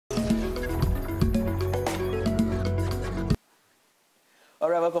All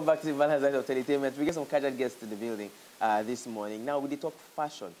right, welcome back to the Valentine's Night of Entertainment. We get some casual guests in the building this morning. Now, we did talk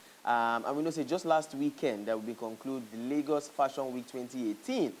fashion. And we know, say, just last weekend, that we conclude the Lagos Fashion Week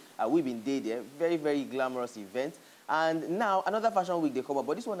 2018. We've been there. Very, very glamorous event. And now, another fashion week they come up,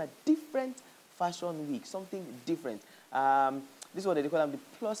 but this one a different fashion week, something different. This one, they call them the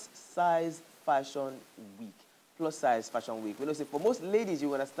Plus Size Fashion Week. Plus Size Fashion Week. We know, say, for most ladies,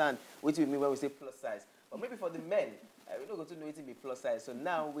 you understand what we mean when we say plus size. But maybe for the men, we don't go to know it to be plus size. So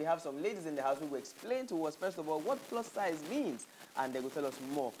now we have some ladies in the house who will explain to us, first of all, what plus size means. And they will tell us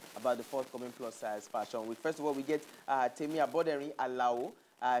more about the forthcoming Plus Size Fashion Week. First of all, we get Temi Aboderin, Alao.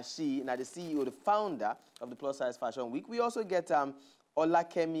 She now the CEO, the founder of the Plus Size Fashion Week. We also get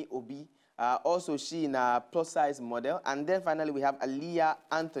Olakemi Obi. Also, she is a plus size model. And then finally, we have Aliyah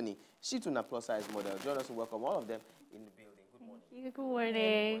Anthony. She too is a plus size model. Join us to welcome all of them in the building. Good morning. Good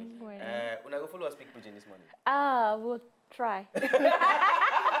morning. Good morning. When I go follow us speak pidgin this morning. We'll try.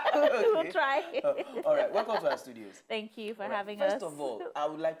 We'll try. All right, welcome to our studios. Thank you for having us. First of all, I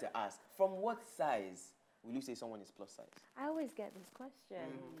would like to ask, from what size will you say someone is plus size? I always get this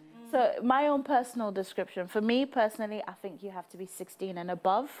question. So my own personal description, for me personally, I think you have to be 16 and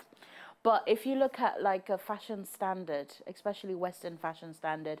above. But if you look at like a fashion standard, especially Western fashion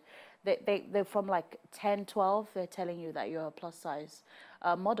standard, they're from like 10, 12, they're telling you that you're a plus size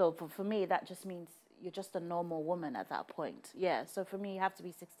model. But for me, that just means you're just a normal woman at that point. Yeah, so for me, you have to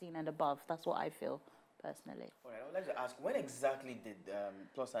be 16 and above. That's what I feel personally. All right, I would like to ask, when exactly did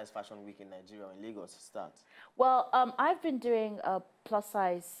Plus Size Fashion Week in Nigeria in Lagos start? Well, I've been doing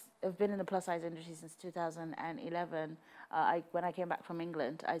I've been in the plus size industry since 2011. When I came back from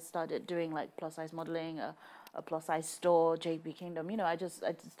England, I started doing like plus size modeling, a plus size store, JB Kingdom. You know, I just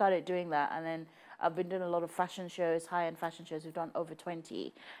started doing that, and then I've been doing a lot of fashion shows, high-end fashion shows. We've done over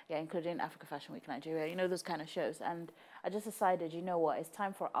 20, yeah, including Africa Fashion Week Nigeria. You know, those kind of shows. And I just decided, you know what, it's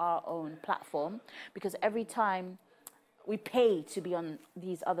time for our own platform, because every time we pay to be on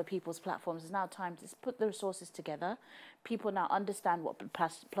these other people's platforms, it's now time to put the resources together. People now understand what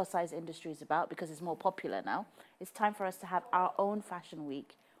plus size industry is about because it's more popular now. It's time for us to have our own fashion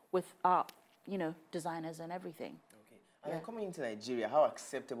week with our, you know, designers and everything. Okay. And then coming into Nigeria, how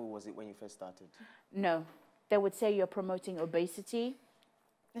acceptable was it when you first started? No. They would say you're promoting obesity.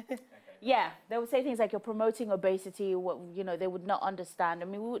 Yeah, they would say things like you're promoting obesity. You know, they would not understand. I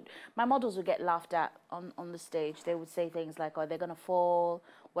mean, my models would get laughed at on the stage. They would say things like, "Oh, they're gonna fall.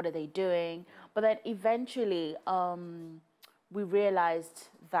 What are they doing?" But then eventually, we realized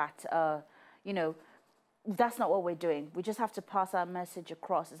that you know, that's not what we're doing. We just have to pass our message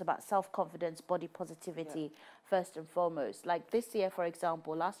across. It's about self-confidence, body positivity, first and foremost. Like this year, for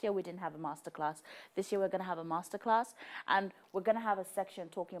example, last year we didn't have a masterclass. This year we're going to have a masterclass, and we're going to have a section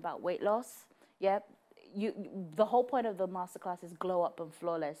talking about weight loss. Yeah, the whole point of the masterclass is glow up and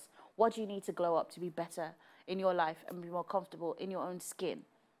flawless. What do you need to glow up to be better in your life and be more comfortable in your own skin,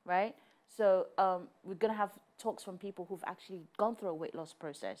 right? So we're going to have talks from people who've actually gone through a weight loss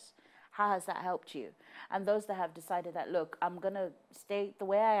process. How has that helped you? And those that have decided that, look, I'm going to stay the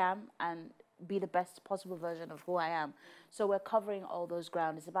way I am and be the best possible version of who I am. So we're covering all those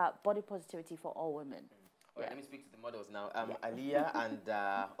grounds. It's about body positivity for all women. All right, let me speak to the models now. Aliyah and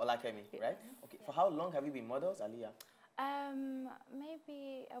Olakemi, right? Okay. For how long have you been models, Aliyah?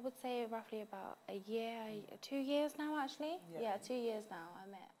 Maybe I would say roughly about a year, 2 years now, actually. Yeah, 2 years now. I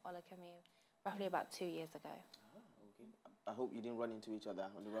met Olakemi roughly about 2 years ago. I hope you didn't run into each other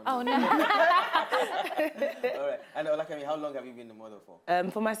on the run. Oh, no. All right. And Olakemi, how long have you been the model for?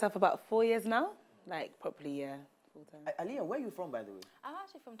 For myself, about 4 years now. Like, probably, yeah, full time. Aliyah, where are you from, by the way? I'm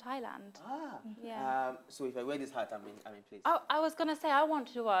actually from Thailand. Ah. Yeah. So if I wear this hat, I'm in place. Oh, I was going to say I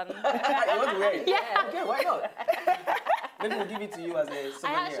want one. You want to wear it? Yeah. Okay, why not? Maybe we'll give it to you as a souvenir. I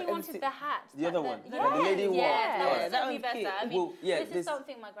actually wanted the hat. The other one? Yeah, the lady wore? Yeah, that would be better. Cute. I mean, well, yeah, this is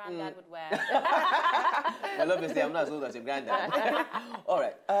something my granddad would wear. Well, obviously, I'm not as old as your granddad. All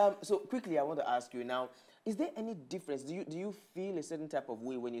right. So quickly, I want to ask you now, is there any difference? Do you feel a certain type of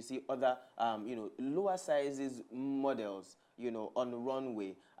way when you see other, you know, lower sizes models, you know, on the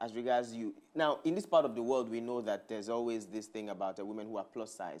runway as regards you? Now, in this part of the world, we know that there's always this thing about women who are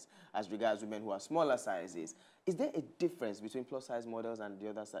plus size as regards women who are smaller sizes. Is there a difference between plus size models and the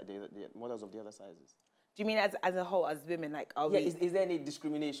other side, the models of the other sizes? Do you mean as a whole, as women? Like, are we... Is there any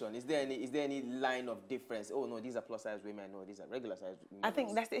discrimination? Is there any line of difference? Oh no, these are plus size women. No, these are regular size women. I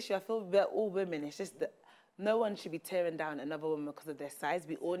think that's the issue. I feel we're all women. It's just that no one should be tearing down another woman because of their size.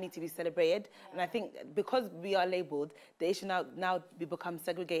 We all need to be celebrated. Yeah. And I think because we are labelled, the issue now we become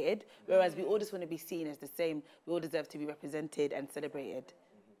segregated, whereas we all just want to be seen as the same. We all deserve to be represented and celebrated.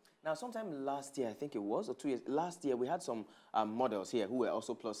 Now, sometime last year, I think it was, or 2 years, last year, we had some models here who were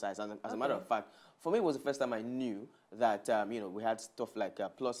also plus size. And as a matter of fact, for me, it was the first time I knew that, you know, we had stuff like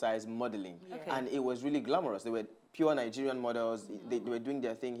plus size modeling. And it was really glamorous. They were pure Nigerian models. They were doing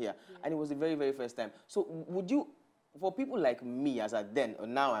their thing here. And it was the very, very first time. So would you, for people like me, as at then, or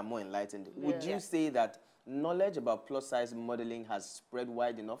now I'm more enlightened, would you say that knowledge about plus size modeling has spread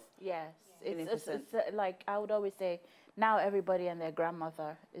wide enough? Yes. It's like, I would always say, now everybody and their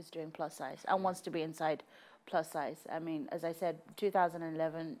grandmother is doing plus size and wants to be inside plus size. I mean, as I said,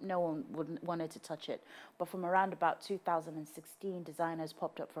 2011, no one wanted to touch it. But from around about 2016, designers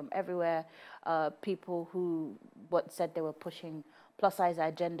popped up from everywhere. People who said they were pushing plus size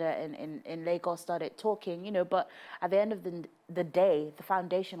agenda in Lagos started talking, you know, but at the end of the day, the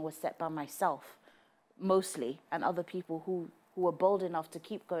foundation was set by myself, mostly, and other people who were bold enough to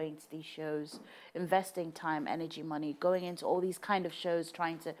keep going to these shows, investing time, energy, money, going into all these kind of shows,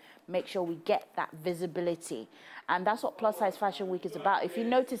 trying to make sure we get that visibility. And that's what Plus Size Fashion Week is about. If you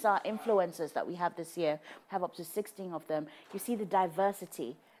notice our influencers that we have this year, we have up to 16 of them, you see the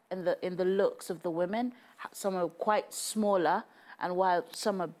diversity in the looks of the women. Some are quite smaller, and while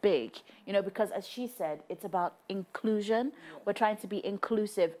some are big, you know, because as she said, it's about inclusion. We're trying to be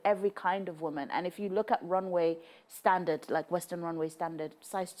inclusive, every kind of woman. And if you look at runway standard, like Western runway standard,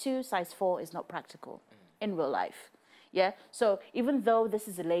 size 2, size 4 is not practical in real life. Yeah, so even though this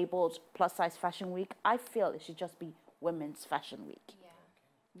is labeled Plus Size Fashion Week, I feel it should just be Women's Fashion Week.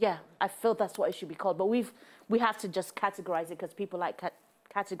 Yeah, I feel that's what it should be called. But we have to just categorize it because people like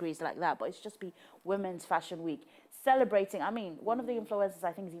categories like that. But it should just be Women's Fashion Week. Celebrating, I mean, one of the influencers,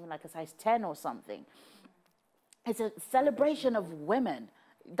 I think, is even like a size 10 or something. It's a celebration of women.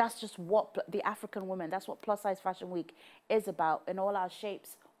 That's just what the African women, that's what Plus Size Fashion Week is about, in all our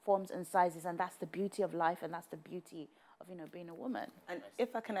shapes, forms, and sizes. And that's the beauty of life, and that's the beauty of, you know, being a woman. And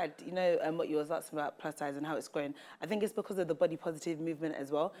if I can add, you know, what you was asking about plus size and how it's growing, I think it's because of the body positive movement as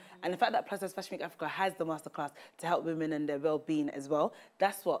well. And the fact that Plus Size Fashion Week Africa has the masterclass to help women and their well-being as well,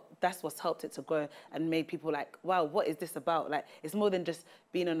 that's what's helped it to grow and made people like, wow, what is this about? Like, it's more than just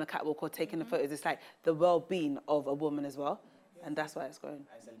being on a catwalk or taking the photos. It's like the well-being of a woman as well. And that's why it's growing.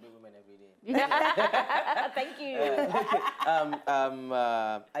 I celebrate women every day. Thank you.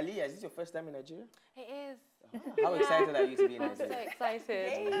 Aliyah, is this your first time in Nigeria? It is. How excited are you to be in I'm so Nigeria?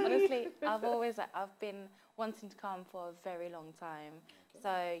 excited. Honestly, I've been wanting to come for a very long time. So,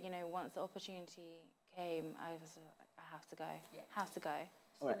 you know, once the opportunity came, I was like, I have to go. Have to go.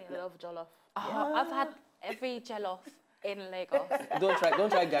 I love jollof. Oh, I've had every jollof in Lagos. Don't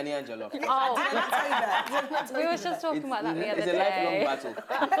try Ghanaian jollof. Oh, we were just talking about that the other day. It's a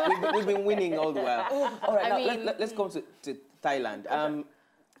lifelong battle. We've been winning all the while. All right, let's come to Thailand.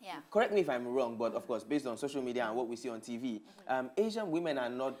 Correct me if I'm wrong, but of course, based on social media and what we see on TV, Asian women are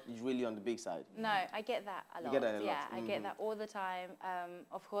not really on the big side. No, I get that a lot. You get that a lot. Yeah, I get that all the time.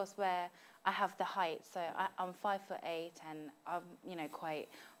 Of course, where I have the height, so I'm 5'8", and I'm, you know, quite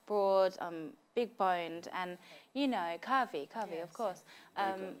broad, big boned, and, you know, curvy, yes, of course.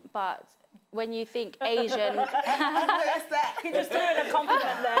 But when you think Asian, You just threw in a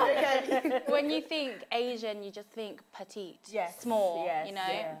compliment there. When you think Asian, you just think petite, small, you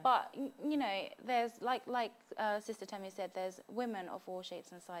know. But you know, there's like Sister Temi said, there's women of all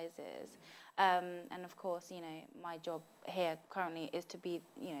shapes and sizes, and of course, you know, my job here currently is to be,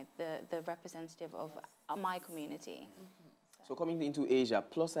 you know, the representative of my community. So coming into Asia,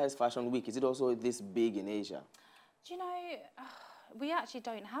 Plus Size Fashion Week, is it also this big in Asia? Do you know, we actually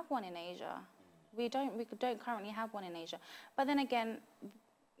don't have one in Asia. We don't currently have one in Asia. But then again,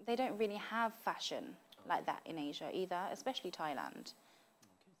 they don't really have fashion like that in Asia either, especially Thailand.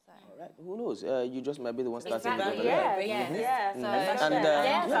 So. All right, who knows? You just might be the one starting. Exactly.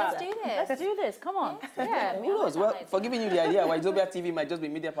 Let's do this. Let's do this. Come on. Yeah. Who knows? Well, for giving you the idea, Wazobia TV might just be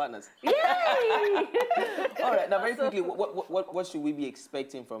media partners. Yay! All right, now very quickly, what should we be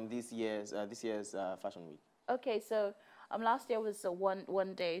expecting from this year's Fashion Week? Okay, so last year was a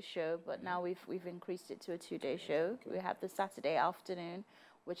one-day show, but now we've increased it to a 2-day show. We have the Saturday afternoon,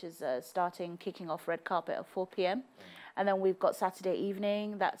 which is kicking off red carpet at 4 p.m. And then we've got Saturday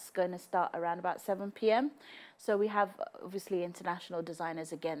evening, that's going to start around about 7 p.m. So we have, obviously, international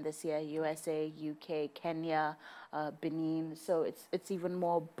designers again this year, USA, UK, Kenya, Benin. So it's even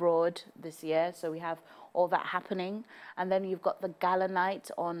more broad this year. So we have all that happening. And then you've got the gala night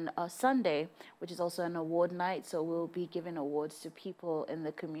on Sunday, which is also an award night. So we'll be giving awards to people in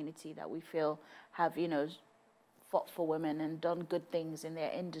the community that we feel have, you know, fought for women and done good things in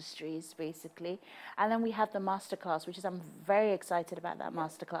their industries, basically. And then we have the masterclass, which is, I'm very excited about that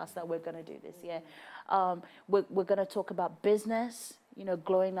masterclass that we're going to do this year. We're going to talk about business, you know,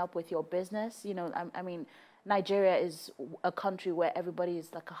 glowing up with your business. You know, I mean, Nigeria is a country where everybody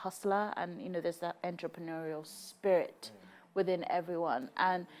is like a hustler, and, you know, there's that entrepreneurial spirit within everyone.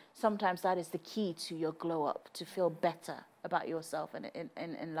 And sometimes that is the key to your glow up, to feel better about yourself and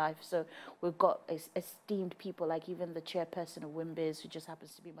in life. So we've got esteemed people, like even the chairperson of WIMBIZ, who just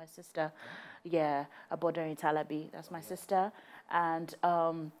happens to be my sister. Yeah, Aboderin that's my sister. And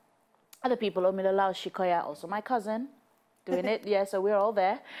other people, Alao, Shikoya, also my cousin, doing it. Yeah, so we're all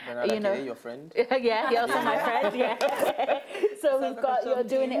there. You know, your friend. Yeah, you're also my friend. Yeah. So we've got You're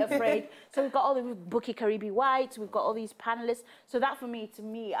Doing It Afraid. So we've got all the Buki Karibi White. We've got all these panelists. So that to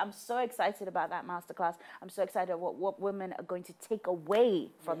me, I'm so excited about that masterclass. I'm so excited about what women are going to take away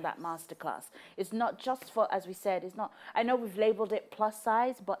from that masterclass. It's not just for, as we said, it's not. I know we've labeled it plus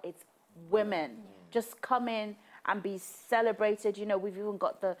size, but it's women. Just come in and be celebrated. You know, we've even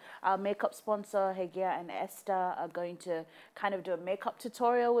got our makeup sponsor, Hegia and Esther, are going to kind of do a makeup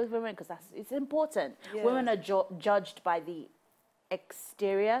tutorial with women, because it's important. Yeah. Women are judged by the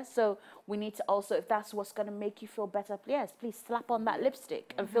exterior, so we need to also, if that's what's going to make you feel better, yes, please slap on that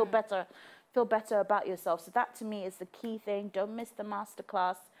lipstick and feel better about yourself. So that to me is the key thing. Don't miss the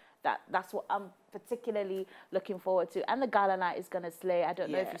masterclass. That's what I'm particularly looking forward to. And the gala night is going to slay. I don't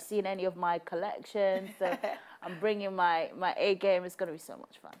know if you've seen any of my collections. So I'm bringing my A game. It's going to be so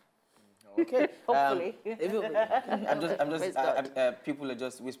much fun. Okay. Hopefully. People are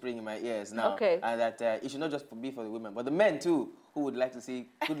just whispering in my ears now. Okay. And that it should not just be for the women, but the men too, who would like to see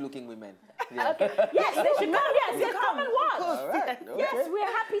good-looking women. Yeah. Okay. Yes, they should come. Yes, come and watch. All right. Okay. Yes, we're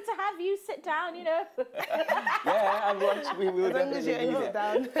happy to have you sit down, you know. Yeah, and watch. We will definitely be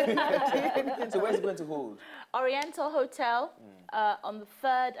there. So where's it going to hold? Oriental Hotel on the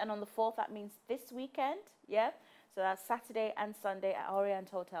 3rd and on the 4th. That means this weekend. Yeah. So that's Saturday and Sunday at Orient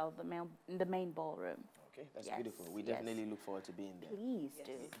Hotel, the main ballroom. Okay, that's beautiful. We definitely look forward to being there. Please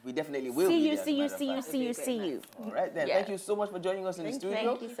do. We definitely will see be you. All right, then. Thank you so much for joining us in the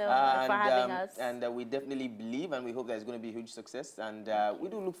studio. Thank you so much for having us. And we definitely believe and we hope that it's going to be a huge success. And we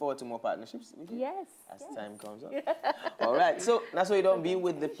do look forward to more partnerships with you. Yes. As time comes up. All right, so that's why you don't be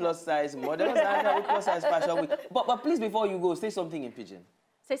with the plus size models and with plus size fashion week. But please, before you go, say something in Pidgin.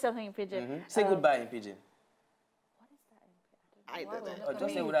 Say something in Pidgin. Say goodbye in Pidgin. I don't know. Oh,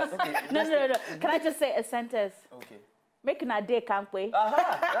 just say what okay. No. Can I just say a sentence? Okay. Make a day, can't we?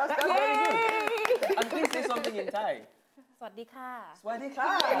 That's very good. And please say something in Thai. Swadika.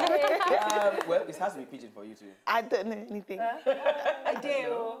 Swadika. Well, it has to be Pidgin for you too. I don't know anything. I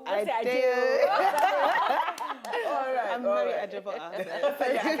do. I do. All right. I'm very ajabata. I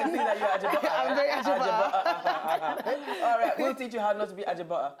can see that you're ajabata. I'm very ajabata. All right, we'll teach you how not to be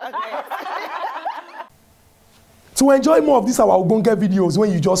ajabata. Okay. To enjoy more of these our Ogbonge videos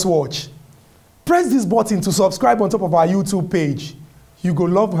when you just watch, press this button to subscribe on top of our YouTube page. You go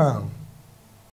love her.